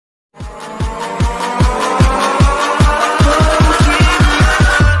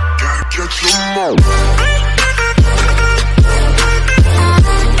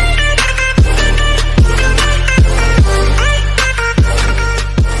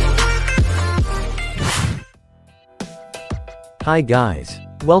Hi guys.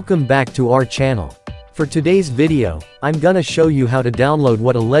 Welcome back to our channel. For today's video, I'm gonna show you how to download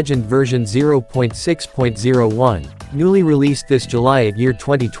What a Legend version 0.6.01, newly released this July at year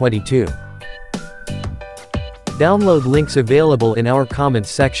 2022. Download links available in our comments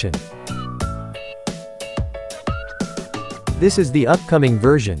section. This is the upcoming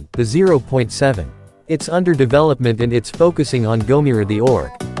version, the 0.7. It's under development and it's focusing on Gomira the org.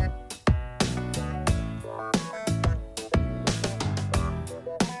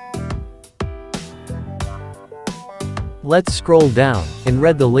 Let's scroll down and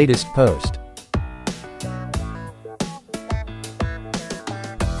read the latest post.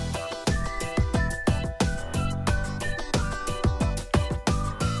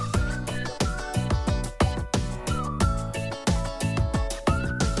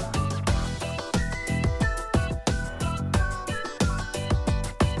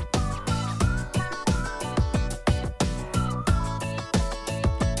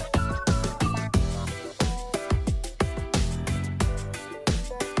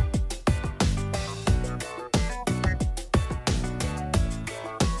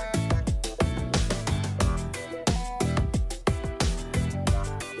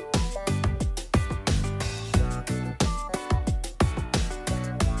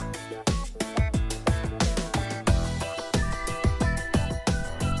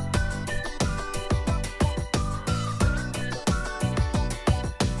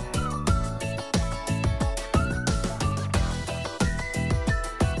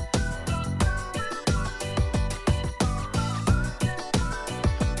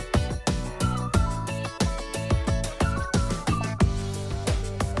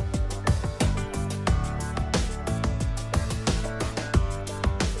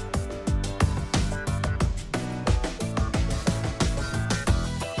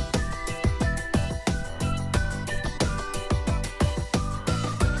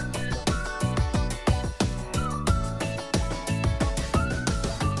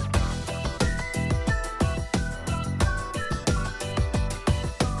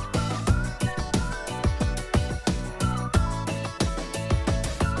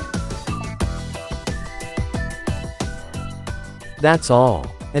 That's all.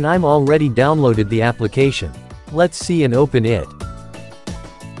 And I'm already downloaded the application. Let's see and open it.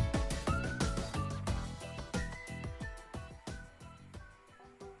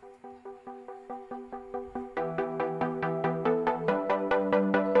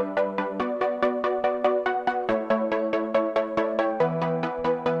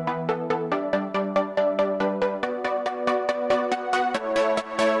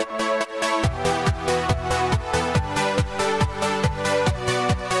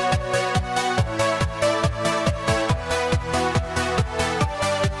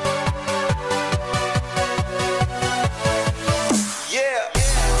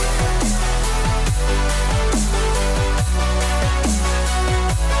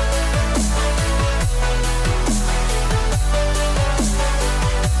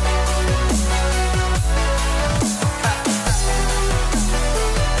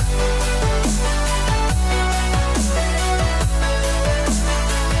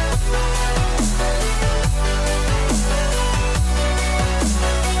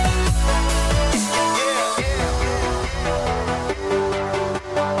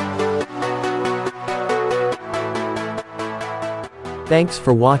 Thanks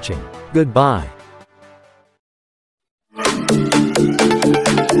for watching. Goodbye.